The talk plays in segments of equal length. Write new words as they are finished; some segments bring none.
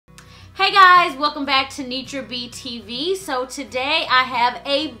Hey guys, welcome back to NitraaB TV. So today I have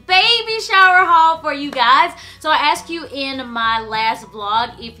a baby shower haul for you guys. So I asked you in my last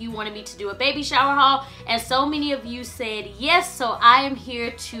vlog if you wanted me to do a baby shower haul, and so many of you said yes, so I am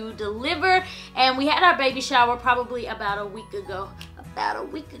here to deliver. And we had our baby shower probably about a week ago.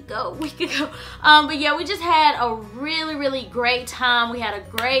 But yeah, we just had a really great time. We had a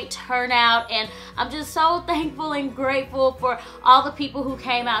great turnout, and I'm just so thankful and grateful for all the people who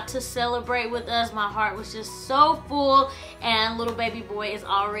came out to celebrate with us. My heart was just so full, and little baby boy is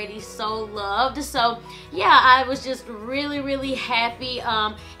already so loved. So yeah, I was just really happy,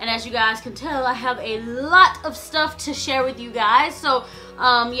 and as you guys can tell, I have a lot of stuff to share with you guys. So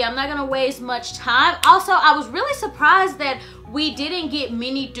yeah, I'm not gonna waste much time. Also, I was really surprised that we didn't get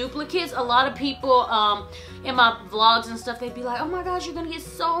many duplicates. A lot of people in my vlogs and stuff, they'd be like, oh my gosh, you're gonna get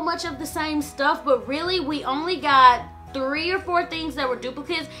so much of the same stuff, but really we only got 3 or 4 things that were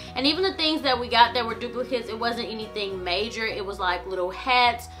duplicates, and even the things that we got that were duplicates, it wasn't anything major. It was like little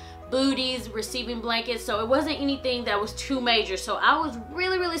hats, booties, receiving blankets, so it wasn't anything that was too major. So I was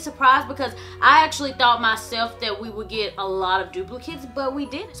really surprised, because I actually thought myself that we would get a lot of duplicates, but we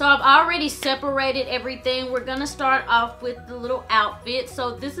didn't. So I've already separated everything. We're gonna start off with the little outfit.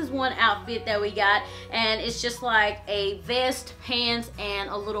 So this is one outfit that we got, and it's just like a vest, pants, and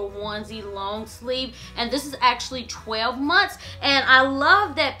a little onesie long sleeve, and this is actually 12 months. And I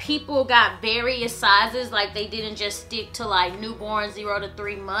love that people got various sizes, like they didn't just stick to like newborn 0 to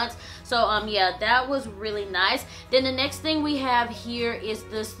 3 months. So yeah, that was really nice. Then the next thing we have here is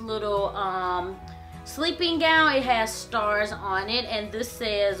this little sleeping gown. It has stars on it, and this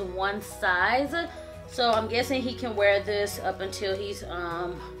says one size. So I'm guessing he can wear this up until he's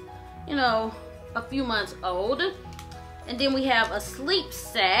you know, a few months old. And then we have a sleep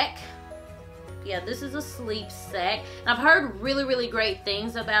sack. Yeah, this is a sleep sack. And I've heard really great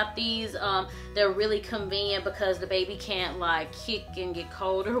things about these. They're really convenient because the baby can't like kick and get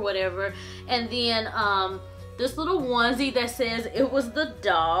cold or whatever. And then this little onesie that says it was the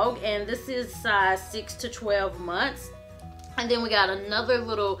dog, and this is size 6 to 12 months. And then we got another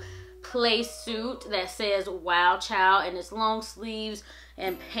little play suit that says Wow Child, and it's long sleeves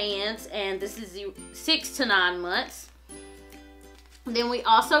and pants, and this is 6 to 9 months. Then we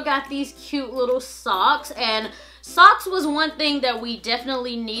also got these cute little socks, and socks was one thing that we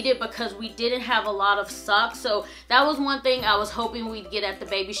definitely needed because we didn't have a lot of socks. So that was one thing I was hoping we'd get at the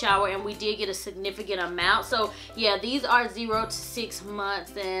baby shower, and we did get a significant amount. So yeah, these are 0 to 6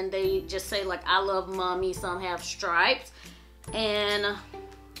 months, and they just say like I love mommy. Some have stripes. And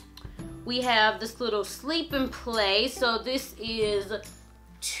we have this little sleep and play. So this is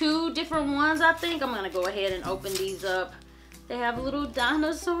 2 different ones, I think. I'm gonna go ahead and open these up. They have little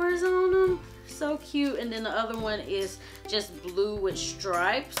dinosaurs on them, so cute. And then the other one is just blue with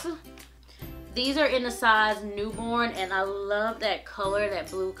stripes. These are in the size newborn, and I love that color. That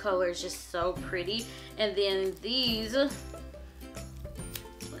blue color is just so pretty. And then these, let's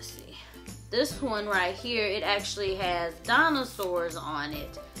see, this one right here, it actually has dinosaurs on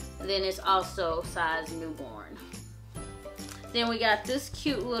it. And then it's also size newborn. Then we got this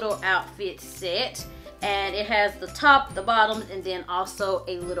cute little outfit set, and it has the top, the bottom, and then also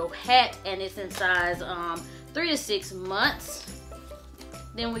a little hat, and it's in size 3 to 6 months.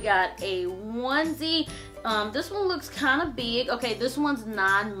 Then we got a onesie. This one looks kind of big. Okay, this one's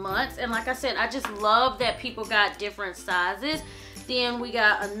 9 months, and like I said, I just love that people got different sizes. Then we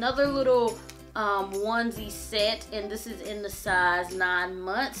got another little onesie set, and this is in the size 9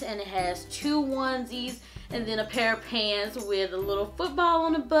 months, and it has 2 onesies and then a pair of pants with a little football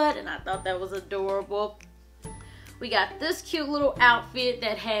on the butt, and I thought that was adorable. We got this cute little outfit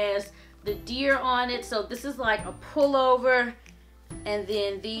that has the deer on it. So this is like a pullover, and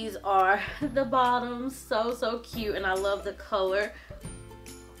then these are the bottoms. So cute, and I love the color.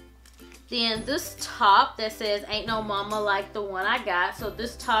 Then this top that says ain't no mama like the one I got. So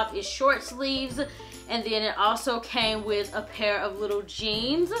this top is short sleeves, and then it also came with a pair of little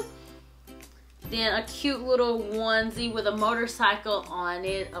jeans. Then a cute little onesie with a motorcycle on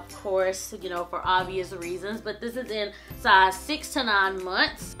it, of course, you know, for obvious reasons. But this is in size 6 to 9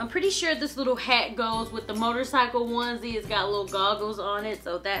 months. I'm pretty sure this little hat goes with the motorcycle onesie. It's got little goggles on it,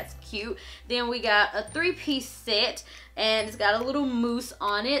 so that's cute. Then we got a 3-piece set, and it's got a little moose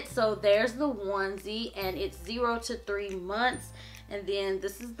on it. So there's the onesie, and it's 0 to 3 months. And then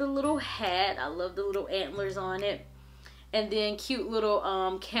this is the little hat. I love the little antlers on it. And then cute little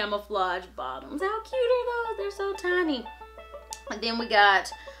camouflage bottoms. How cute are those? They're so tiny. And then we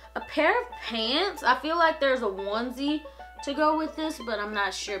got a pair of pants. I feel like there's a onesie to go with this, but I'm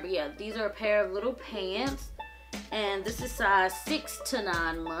not sure. But yeah, these are a pair of little pants. and this is size 6 to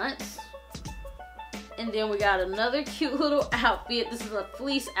 9 months. And then we got another cute little outfit. This is a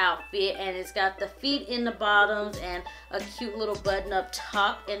fleece outfit, and it's got the feet in the bottoms and a cute little button-up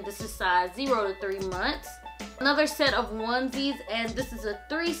top, and this is size 0 to 3 months. Another set of onesies, and this is a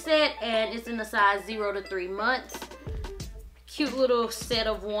 3 set, and it's in the size 0 to 3 months. Cute little set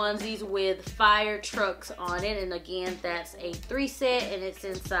of onesies with fire trucks on it, and again, that's a 3 set, and it's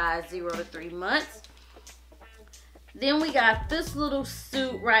in size 0 to 3 months. Then we got this little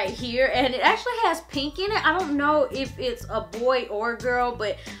suit right here, and it actually has pink in it. I don't know if it's a boy or a girl,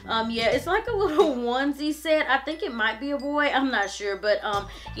 but yeah, it's like a little onesie set. I think it might be a boy, I'm not sure, but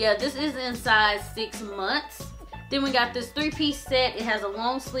yeah, this is in size 6 months. Then we got this 3-piece set. It has a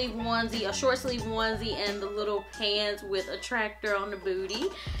long sleeve onesie, a short sleeve onesie, and the little pants with a tractor on the booty.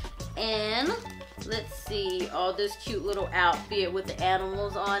 And let's see, all this cute little outfit with the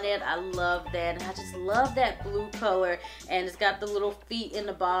animals on it. I love that. And I just love that blue color. And it's got the little feet in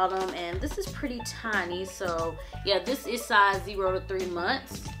the bottom. And this is pretty tiny. So yeah, this is size 0 to 3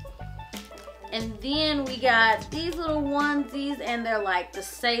 months. And then we got these little onesies, and they're like the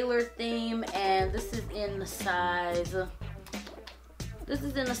sailor theme, and this is in the size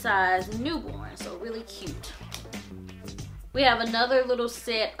newborn, so really cute. We have another little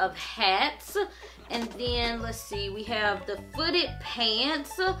set of hats, and then let's see, we have the footed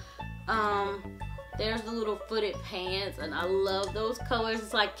pants. There's the little footed pants, and I love those colors.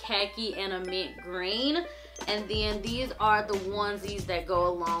 It's like khaki and a mint green. And then these are the onesies that go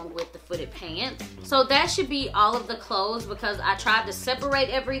along with the footed pants. So that should be all of the clothes because I tried to separate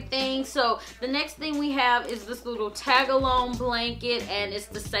everything. So the next thing we have is this little tag-along blanket, and it's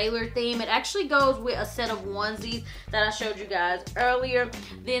the sailor theme. It actually goes with a set of onesies that I showed you guys earlier.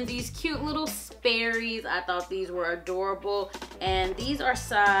 Then these cute little Sperry's. I thought these were adorable, and these are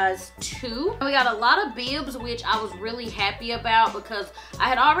size 2. We got a lot of bibs, which I was really happy about because I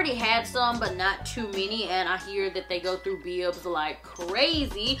had already had some, but not too many, and I hear that they go through bibs like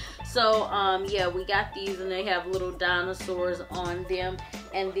crazy. So yeah, we got these, and they have little dinosaurs on them.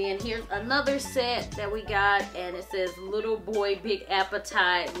 And then here's another set that we got, and it says little boy big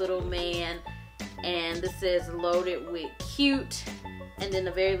appetite, little man, and this says loaded with cute. And then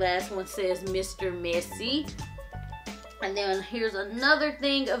the very last one says Mr. Messy. And then here's another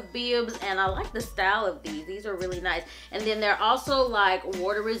thing of bibs, and I like the style of these. These are really nice. And then they're also like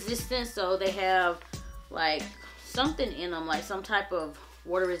water resistant, so they have like something in them, like some type of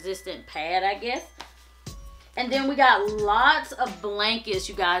water resistant pad, I guess. And then we got lots of blankets,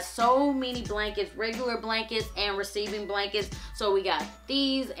 you guys. So many blankets, regular blankets and receiving blankets. So we got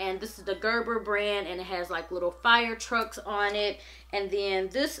these, and this is the Gerber brand, and it has like little fire trucks on it. And then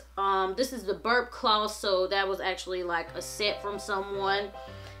this is the burp cloth, so that was actually like a set from someone.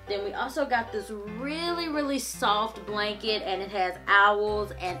 Then we also got this really, really soft blanket, and it has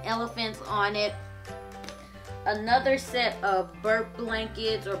owls and elephants on it. Another set of burp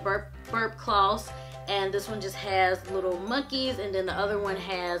blankets or burp cloths, and this one just has little monkeys, and then the other one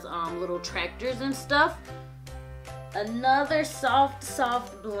has little tractors and stuff. Another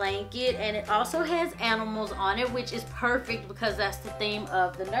soft blanket, and it also has animals on it, which is perfect because that's the theme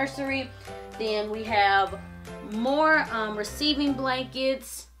of the nursery. Then we have more receiving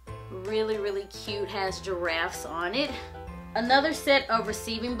blankets, really, really cute, has giraffes on it. Another set of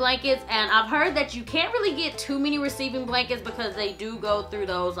receiving blankets, and I've heard that you can't really get too many receiving blankets because they do go through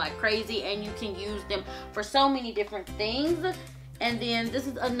those like crazy, and you can use them for so many different things. And then this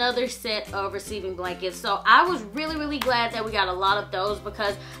is another set of receiving blankets. So I was really, really glad that we got a lot of those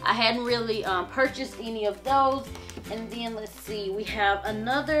because I hadn't really purchased any of those. And then let's see, we have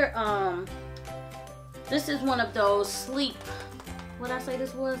another, this is one of those sleep, what did I say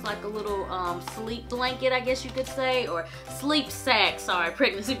this was? Like a little sleep blanket, I guess you could say, or sleep sack, sorry,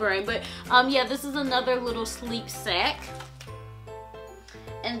 pregnancy brain. But yeah, this is another little sleep sack.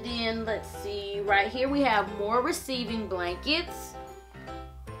 And then let's see, right here we have more receiving blankets.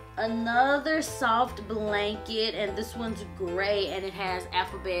 Another soft blanket, and this one's gray, and it has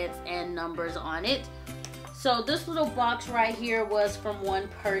alphabets and numbers on it. So this little box right here was from one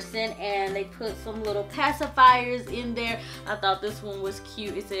person, and they put some little pacifiers in there. I thought this one was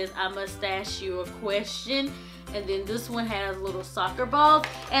cute. It says, I must ask you a question. And then this one has little soccer balls.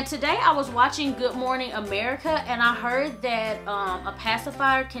 And today I was watching Good Morning America, and I heard that a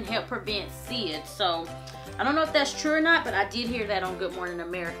pacifier can help prevent SIDS. So I don't know if that's true or not, but I did hear that on Good Morning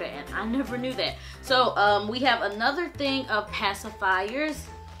America, and I never knew that. So we have another thing of pacifiers,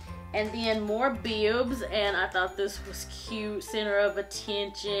 and then more bibs, and I thought this was cute. Center of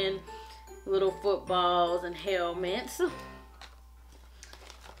attention, little footballs and helmets.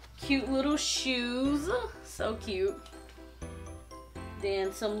 Cute little shoes, So cute.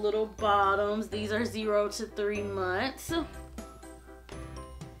 Then some little bottoms. These are 0 to 3 months.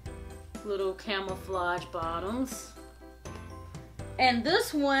 Little camouflage bottoms. And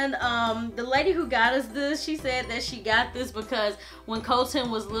this one, the lady who got us this, she said that she got this because when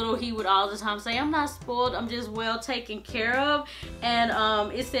Colton was little, he would all the time say, I'm not spoiled, I'm just well taken care of. And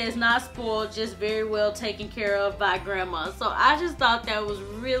it says not spoiled, just very well taken care of by grandma. So I just thought that was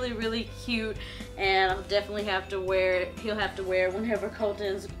really, really cute. And I'll definitely have to wear it. He'll have to wear it whenever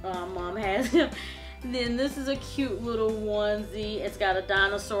Colton's mom has him. Then this is a cute little onesie. It's got a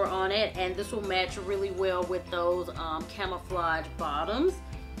dinosaur on it, and this will match really well with those camouflage bottoms.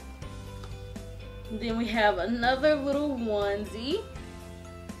 Then we have another little onesie,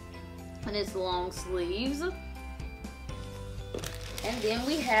 and it's long sleeves. And then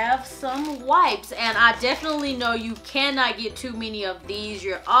we have some wipes, and I definitely know you cannot get too many of these.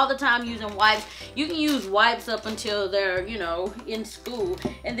 You're all the time using wipes. You can use wipes up until they're, you know, in school.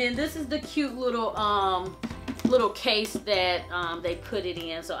 And then this is the cute little little case that they put it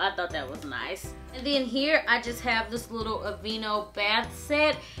in, so I thought that was nice. And then here I just have this little Aveeno bath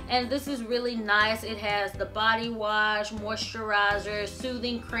set, and this is really nice. It has the body wash, moisturizer,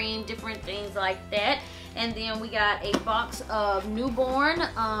 soothing cream, different things like that. And then we got a box of newborn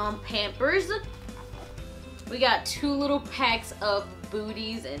Pampers. We got 2 little packs of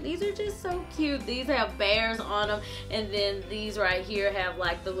booties, and these are just so cute. These have bears on them, and then these right here have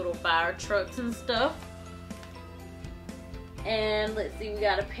like the little fire trucks and stuff. And let's see, we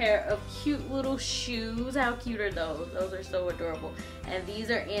got a pair of cute little shoes. How cute are those? Those are so adorable. And these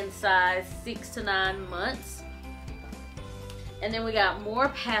are in size 6 to 9 months. And then we got more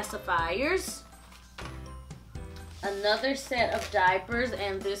pacifiers. Another set of diapers,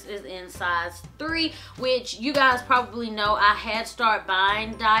 and this is in size 3, which you guys probably know I had started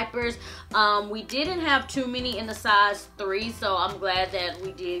buying diapers. We didn't have too many in the size 3, so I'm glad that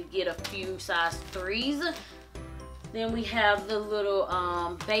we did get a few size 3s. Then we have the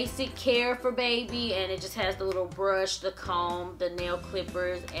little basic care for baby, and it just has the little brush, the comb, the nail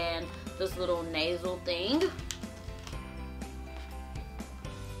clippers, and this little nasal thing.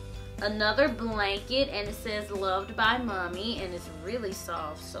 Another blanket, and it says loved by mommy, and it's really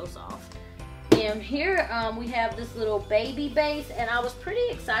soft, so soft. And here we have this little baby base, and I was pretty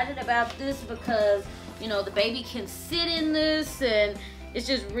excited about this because, you know, the baby can sit in this, and it's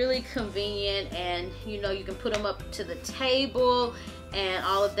just really convenient, and you know, you can put them up to the table and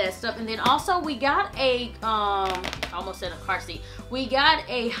all of that stuff. And then also we got a I almost said a car seat. We got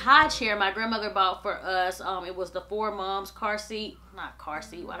a high chair my grandmother bought for us. It was the 4 Moms car seat. Not car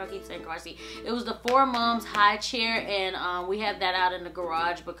seat, why do I keep saying car seat? It was the 4 Moms high chair, and we had that out in the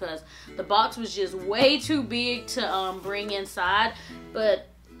garage because the box was just way too big to bring inside. But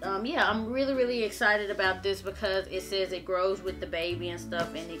yeah, I'm really excited about this because it says it grows with the baby and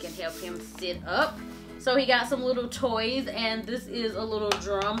stuff, and it can help him sit up. So he got some little toys, and this is a little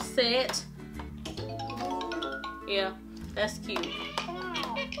drum set. Yeah, that's cute.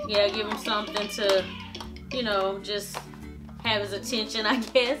 Yeah, give him something to, you know, just have his attention, I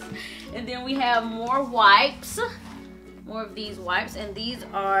guess. And then we have more wipes, more of these wipes, and these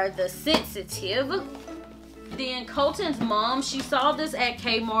are the sensitive. Then Colton's mom, she saw this at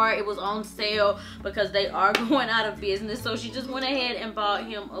Kmart. It was on sale because they are going out of business, so she just went ahead and bought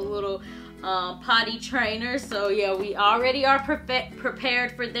him a little potty trainer. So yeah, we already are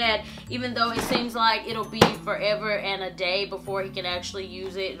prepared for that, even though it seems like it'll be forever and a day before he can actually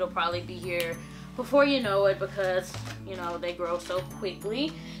use it. It'll probably be here before you know it because, you know, they grow so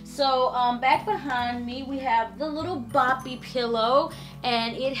quickly. So back behind me we have the little boppy pillow,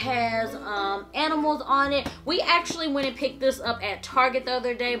 and it has animals on it. We actually went and picked this up at Target the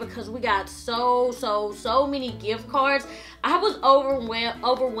other day because we got so many gift cards. I was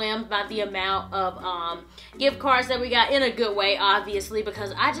overwhelmed by the amount of gift cards that we got, in a good way, obviously,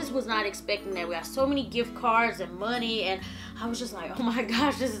 because I just was not expecting that. We got so many gift cards and money, and I was just like, oh my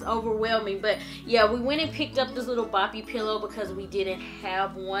gosh, this is overwhelming. But yeah, we went and picked up this little boppy pillow because we didn't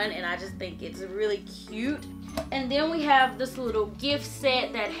have one, and I just think it's really cute. And then we have this little gift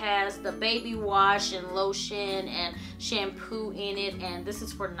set that has the baby wash and lotion and shampoo in it, and this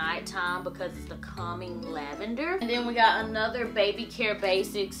is for nighttime because it's the calming lavender. And then we got another baby care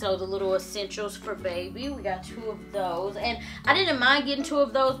basics, so the little essentials for baby. We got 2 of those, and I didn't mind getting 2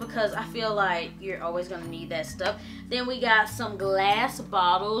 of those because I feel like you're always going to need that stuff. Then we got some glass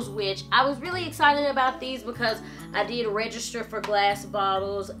bottles, which I was really excited about these because I did register for glass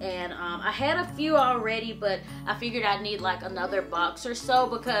bottles, and I had a few already, but I figured I'd need like another box or so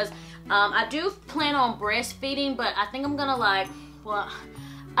because I do plan on breastfeeding, but I think I'm gonna like, well,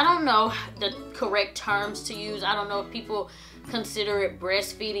 I don't know the correct terms to use. I don't know if people consider it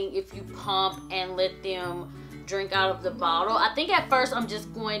breastfeeding if you pump and let them drink out of the bottle. I think at first I'm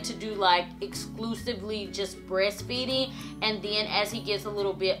just going to do like exclusively just breastfeeding, and then as he gets a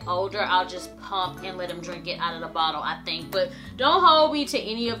little bit older I'll just pump and let him drink it out of the bottle, I think. But don't hold me to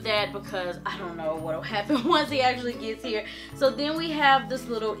any of that because I don't know what will happen once he actually gets here. So then we have this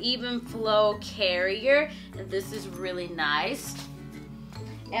little even flow carrier, and this is really nice.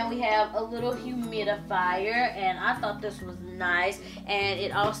 And we have a little humidifier, and I thought this was nice. And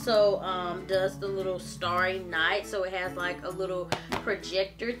it also does the little starry night, so it has like a little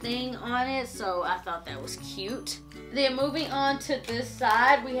projector thing on it, so I thought that was cute. Then moving on to this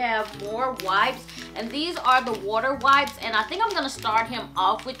side, we have more wipes, and these are the water wipes, and I think I'm gonna start him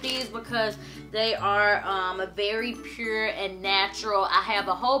off with these because they are very pure and natural. I have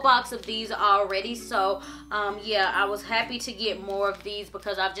a whole box of these already, so yeah, I was happy to get more of these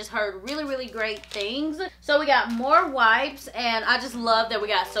because I've just heard really great things. So we got more wipes, and I just love that we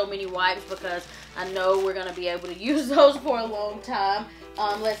got so many wipes because I know we're gonna be able to use those for a long time.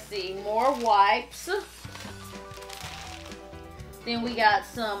 Let's see, more wipes. Then we got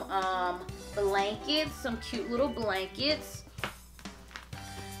some blankets, some cute little blankets.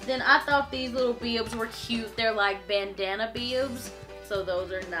 Then I thought these little bibs were cute. They're like bandana bibs, so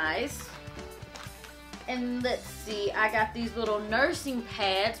those are nice. And let's see, I got these little nursing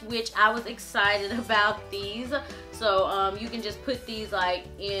pads, which I was excited about these. So you can just put these like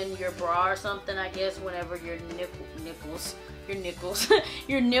in your bra or something, I guess, whenever your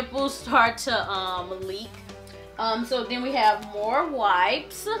your nipples start to leak. So then we have more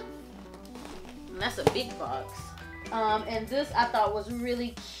wipes, and that's a big box. And this I thought was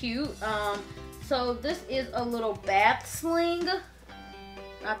really cute. So this is a little bath sling.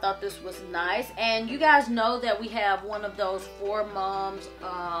 I thought this was nice. And you guys know that we have one of those 4Moms,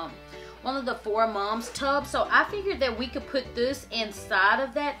 one of the 4Moms tubs. So I figured that we could put this inside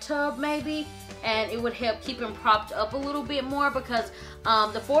of that tub maybe, and it would help keep him propped up a little bit more because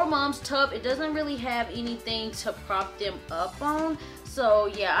the 4Moms tub, it doesn't really have anything to prop them up on. So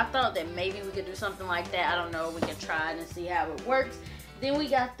yeah, I thought that maybe we could do something like that. I don't know, we can try it and see how it works. Then we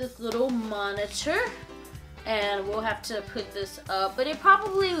got this little monitor, and we'll have to put this up, but it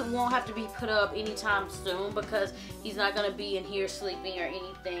probably won't have to be put up anytime soon because he's not gonna be in here sleeping or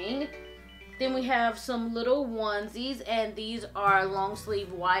anything. Then we have some little onesies, and these are long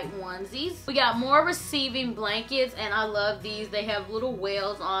sleeve white onesies. We got more receiving blankets, and I love these. They have little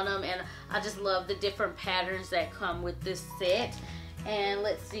whales on them, and I just love the different patterns that come with this set. And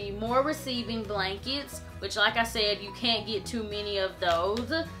let's see, more receiving blankets, which like I said, you can't get too many of those.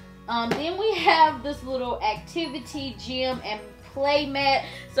 Then we have this little activity gym and play mat.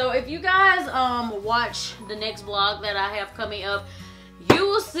 So if you guys watch the next vlog that I have coming up, you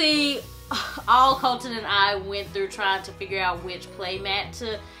will see all Colton and I went through trying to figure out which play mat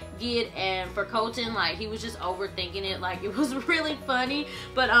to get. And for Colton, like, he was just overthinking it. Like, it was really funny.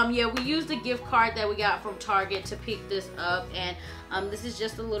 But yeah, we used a gift card that we got from Target to pick this up, and this is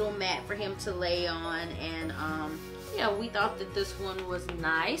just a little mat for him to lay on. And yeah, we thought that this one was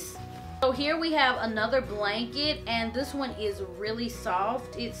nice. So here we have another blanket, and this one is really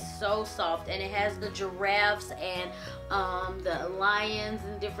soft. It's so soft, and it has the giraffes and the lions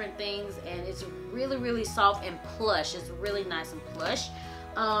and different things, and it's really soft and plush. It's really nice and plush.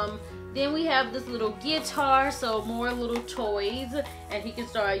 Then we have this little guitar, so more little toys, and he can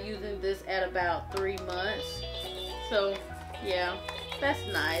start using this at about 3 months. So yeah, that's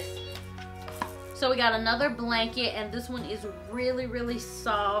nice. So we got another blanket, and this one is really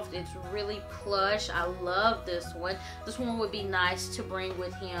soft. It's really plush. I love this one. This one would be nice to bring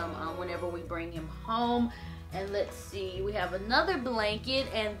with him whenever we bring him home. And let's see, we have another blanket,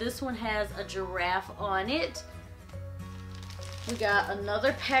 and this one has a giraffe on it. We got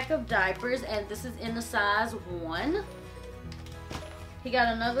another pack of diapers, and this is in the size 1. He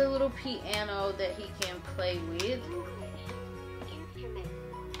got another little piano that he can play with.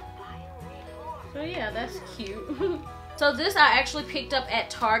 So yeah, that's cute. So this I actually picked up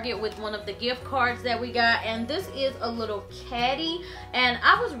at Target with one of the gift cards that we got, and this is a little caddy, and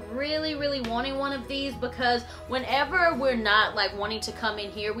I was really wanting one of these because whenever we're not like wanting to come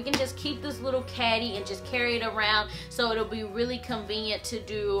in here, we can just keep this little caddy and just carry it around, so it'll be really convenient to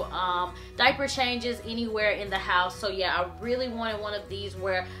do diaper changes anywhere in the house. So yeah, I really wanted one of these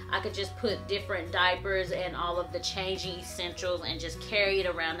where I could just put different diapers and all of the changing essentials and just carry it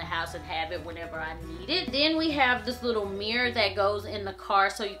around the house and have it whenever I need it. Then we have this little mirror that goes in the car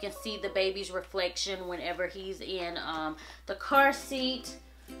so you can see the baby's reflection whenever he's in the car seat.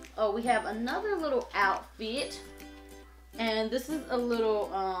 Oh, we have another little outfit. And this is a little,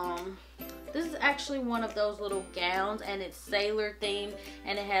 this is actually one of those little gowns, and it's sailor themed,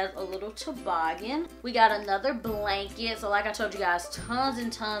 and it has a little toboggan. We got another blanket. So like I told you guys, tons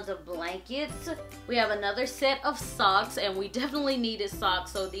and tons of blankets. We have another set of socks, and we definitely needed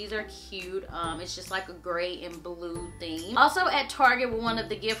socks, so these are cute. It's just like a gray and blue theme. Also at Target, with one of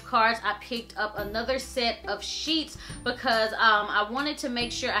the gift cards, I picked up another set of sheets because I wanted to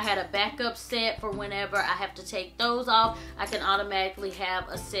make sure I had a backup set for whenever I have to take those off. I can automatically have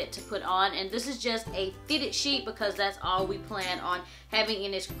a set to put on. And this is just a fitted sheet because that's all we plan on having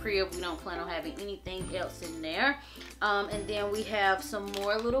in this crib. We don't plan on having anything else in there. And then we have some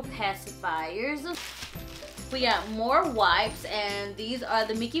more little pacifiers. We got more wipes, and these are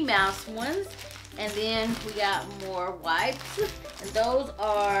the Mickey Mouse ones. And then we got more wipes, and those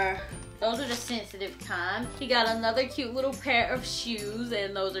are the sensitive kind. He got another cute little pair of shoes,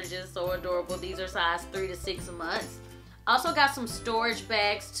 and those are just so adorable. These are size 3 to 6 months. Also got some storage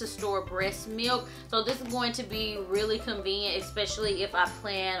bags to store breast milk. So this is going to be really convenient, especially if I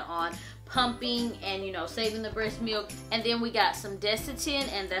plan on pumping and, you know, saving the breast milk. And then we got some Desitin,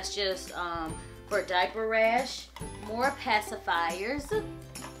 and that's just for diaper rash. More pacifiers.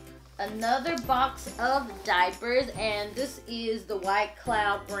 Another box of diapers, and this is the White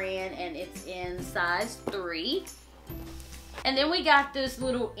Cloud brand, and it's in size 3. And then we got this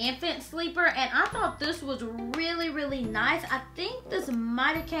little infant sleeper, and I thought this was really, really nice. I think this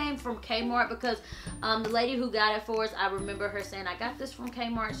might have came from Kmart because the lady who got it for us, I remember her saying, I got this from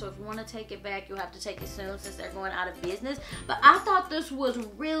Kmart, so if you want to take it back, you'll have to take it soon since they're going out of business. But I thought this was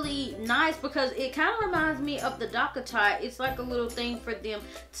really nice because it kind of reminds me of the DockATot. It's like a little thing for them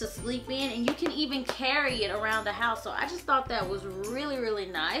to sleep in, and you can even carry it around the house. So I just thought that was really, really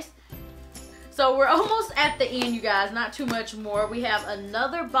nice. So we're almost at the end, you guys, not too much more. We have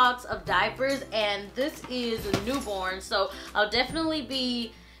another box of diapers, and this is a newborn, so I'll definitely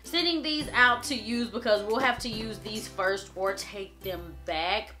be sending these out to use because we'll have to use these first or take them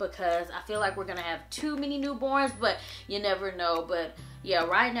back because I feel like we're gonna have too many newborns, but you never know. But yeah,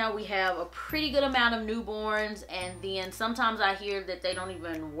 right now we have a pretty good amount of newborns, and then sometimes I hear that they don't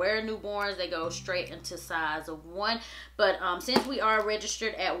even wear newborns, they go straight into size of 1. But since we are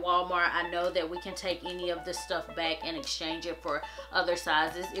registered at Walmart, I know that we can take any of this stuff back and exchange it for other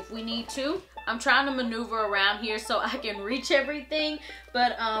sizes if we need to. I'm trying to maneuver around here so I can reach everything,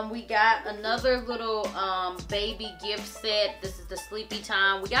 but we got another little baby gift set. This is the Sleepy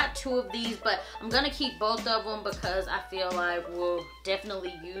Time. We got 2 of these, but I'm gonna keep both of them because I feel like we'll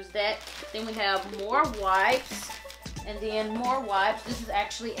definitely use that. Then we have more wipes, and then more wipes. This is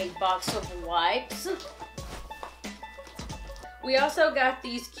actually a box of wipes. We also got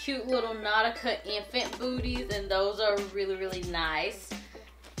these cute little Nautica infant booties, and those are really, really nice.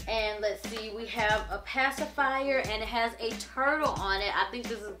 And let's see, we have a pacifier, and it has a turtle on it. I think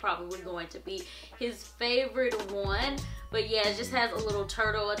this is probably going to be his favorite one. But yeah, it just has a little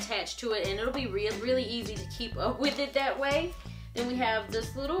turtle attached to it, and it'll be really easy to keep up with it that way. Then we have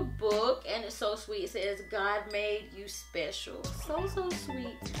this little book, and it's so sweet. It says, God made you special. So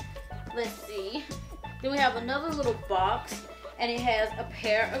sweet. Let's see. Then we have another little box, and it has a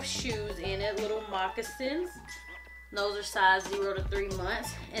pair of shoes in it, little moccasins. Those are size 0 to 3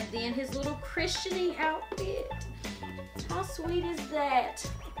 months. And then his little christening outfit. How sweet is that?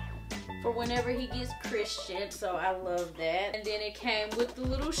 For whenever he gets christened, so I love that. And then it came with the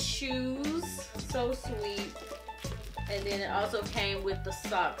little shoes. So sweet. And then it also came with the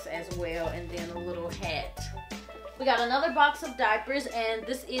socks as well, and then a little hat. We got another box of diapers, and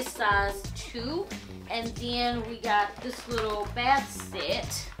this is size 2. And then we got this little bath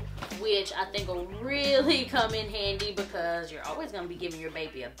set, which I think will really come in handy because you're always going to be giving your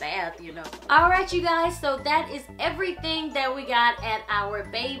baby a bath, you know. Alright, you guys, so that is everything that we got at our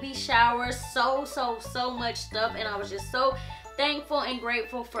baby shower. So much stuff, and I was just so thankful and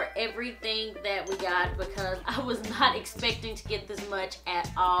grateful for everything that we got because I was not expecting to get this much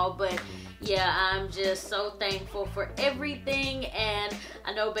at all. But yeah, I'm just so thankful for everything, and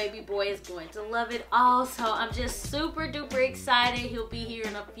I know baby boy is going to love it all. So I'm just super duper excited. He'll be here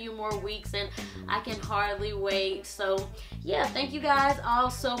in a few more weeks, and I can hardly wait. So yeah, thank you guys all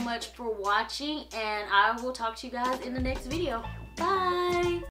so much for watching, and I will talk to you guys in the next video. Bye.